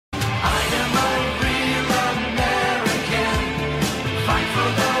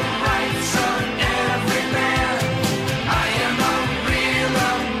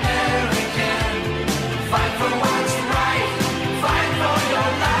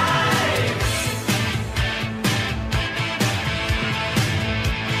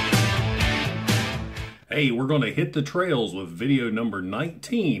Hey, we're going to hit the trails with video number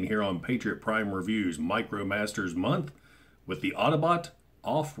 19 here on Patriot Prime Review's Micromasters month with the Autobot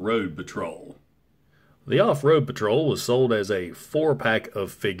Off-Road Patrol. The Off-Road Patrol was sold as a 4-pack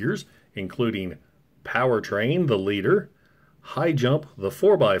of figures, including Powertrain, the leader, High Jump, the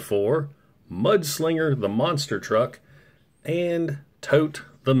 4x4, Mudslinger, the monster truck, and Tote,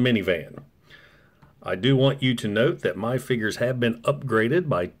 the minivan. I do want you to note that my figures have been upgraded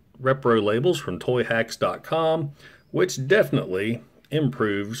by repro labels from toyhacks.com, which definitely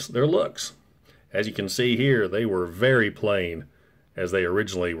improves their looks. As you can see here, they were very plain as they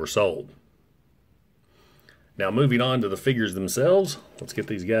originally were sold. Now moving on to the figures themselves, let's get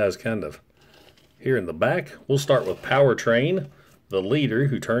these guys kind of here in the back. We'll start with Powertrain, the leader,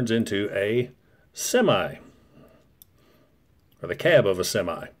 who turns into a semi, or the cab of a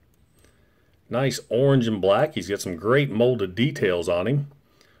semi. Nice orange and black. He's got some great molded details on him.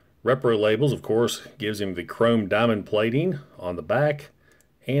 Repro labels, of course, gives him the chrome diamond plating on the back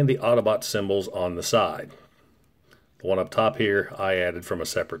and the Autobot symbols on the side. The one up top here I added from a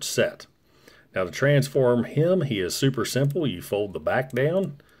separate set. Now to transform him, he is super simple. You fold the back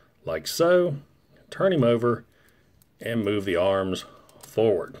down like so, turn him over, and move the arms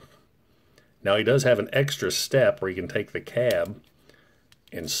forward. Now he does have an extra step where you can take the cab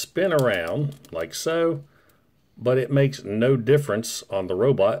and spin around like so, but it makes no difference on the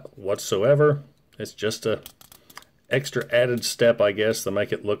robot whatsoever. It's just a extra added step, I guess, to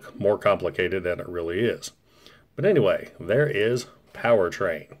make it look more complicated than it really is. But anyway, there is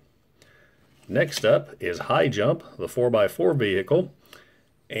Powertrain. Next up is High Jump, the 4x4 vehicle,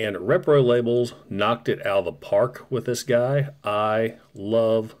 and repro labels knocked it out of the park with this guy. I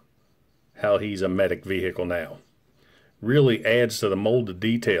love how he's a medic vehicle now. Really adds to the molded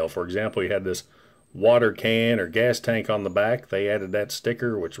detail. For example, he had this water can or gas tank on the back. They added that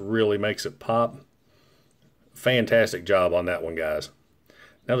sticker, which really makes it pop. Fantastic job on that one, guys.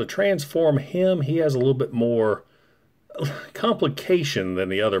 Now to transform him, he has a little bit more complication than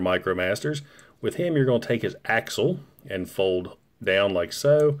the other Micromasters. With him, you're going to take his axle and fold down like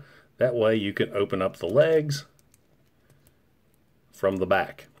so. That way you can open up the legs from the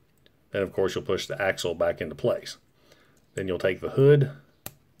back. Then of course you'll push the axle back into place. Then you'll take the hood,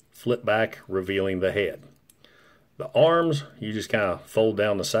 flip back, revealing the head. The arms, you just kind of fold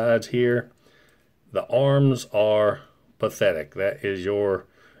down the sides here. The arms are pathetic. That is your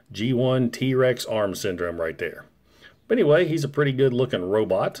G1 T-Rex arm syndrome right there. But anyway, he's a pretty good looking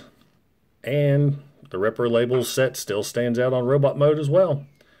robot. And the repro labels set still stands out on robot mode as well.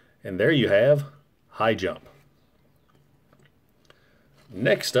 And there you have High Jump.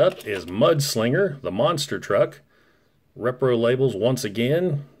 Next up is Mudslinger, the monster truck. Repro labels once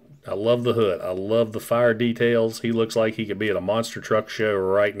again. I love the hood. I love the fire details. He looks like he could be at a monster truck show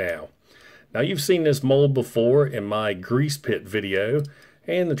right now. Now you've seen this mold before in my grease pit video,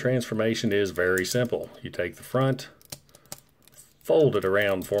 and the transformation is very simple. You take the front, fold it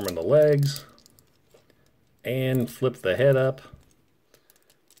around forming the legs, and flip the head up,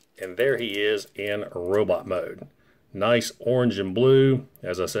 and there he is in robot mode. Nice orange and blue.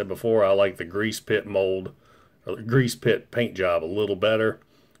 As I said before, I like the grease pit mold, or the grease pit paint job a little better,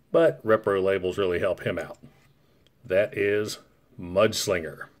 but repro labels really help him out. That is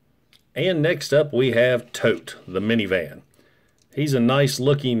Mudslinger. And next up we have Tote, the minivan. He's a nice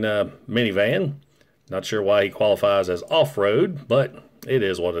looking minivan. Not sure why he qualifies as off-road, but it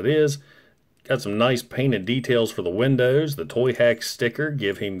is what it is. Got some nice painted details for the windows. The Toy Hack sticker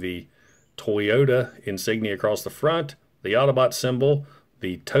give him the Toyota insignia across the front, the Autobot symbol,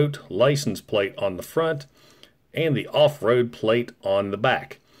 the Tote license plate on the front, and the off-road plate on the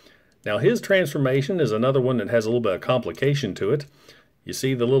back. Now his transformation is another one that has a little bit of complication to it. You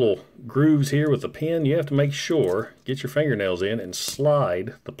see the little grooves here with the pin? You have to make sure, get your fingernails in and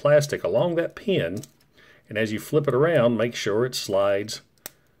slide the plastic along that pin, and as you flip it around, make sure it slides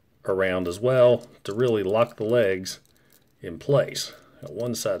around as well to really lock the legs in place. Now,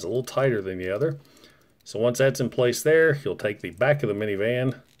 one side's a little tighter than the other. So once that's in place there, you'll take the back of the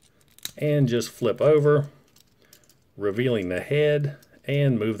minivan and just flip over, revealing the head,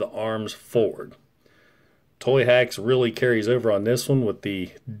 and move the arms forward. Toy Hacks really carries over on this one with the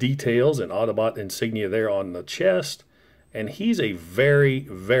details and Autobot insignia there on the chest. And he's a very,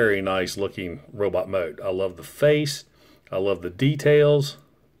 very nice looking robot mode. I love the face. I love the details.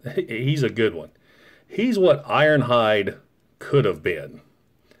 He's a good one. He's what Ironhide could have been.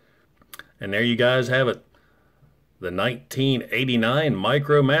 And there you guys have it. The 1989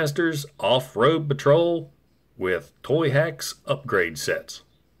 Micromasters Off-Road Patrol with Toy Hacks upgrade sets.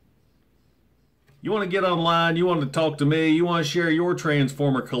 You want to get online, you want to talk to me, you want to share your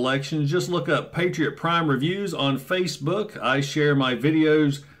Transformer collections, just look up Patriot Prime Reviews on Facebook. I share my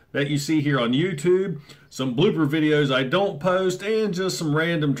videos that you see here on YouTube, some blooper videos I don't post, and just some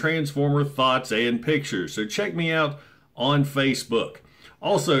random Transformer thoughts and pictures. So check me out on Facebook.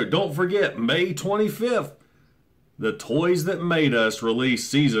 Also, don't forget, May 25th, The Toys That Made Us released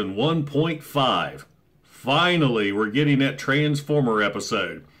Season 1.5. Finally, we're getting that Transformer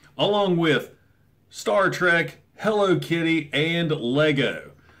episode, along with Star Trek, Hello Kitty, and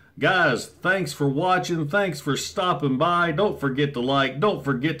Lego. Guys, thanks for watching. Thanks for stopping by. Don't forget to like. Don't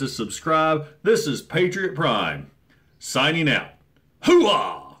forget to subscribe. This is Patriot Prime, signing out.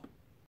 Hooah!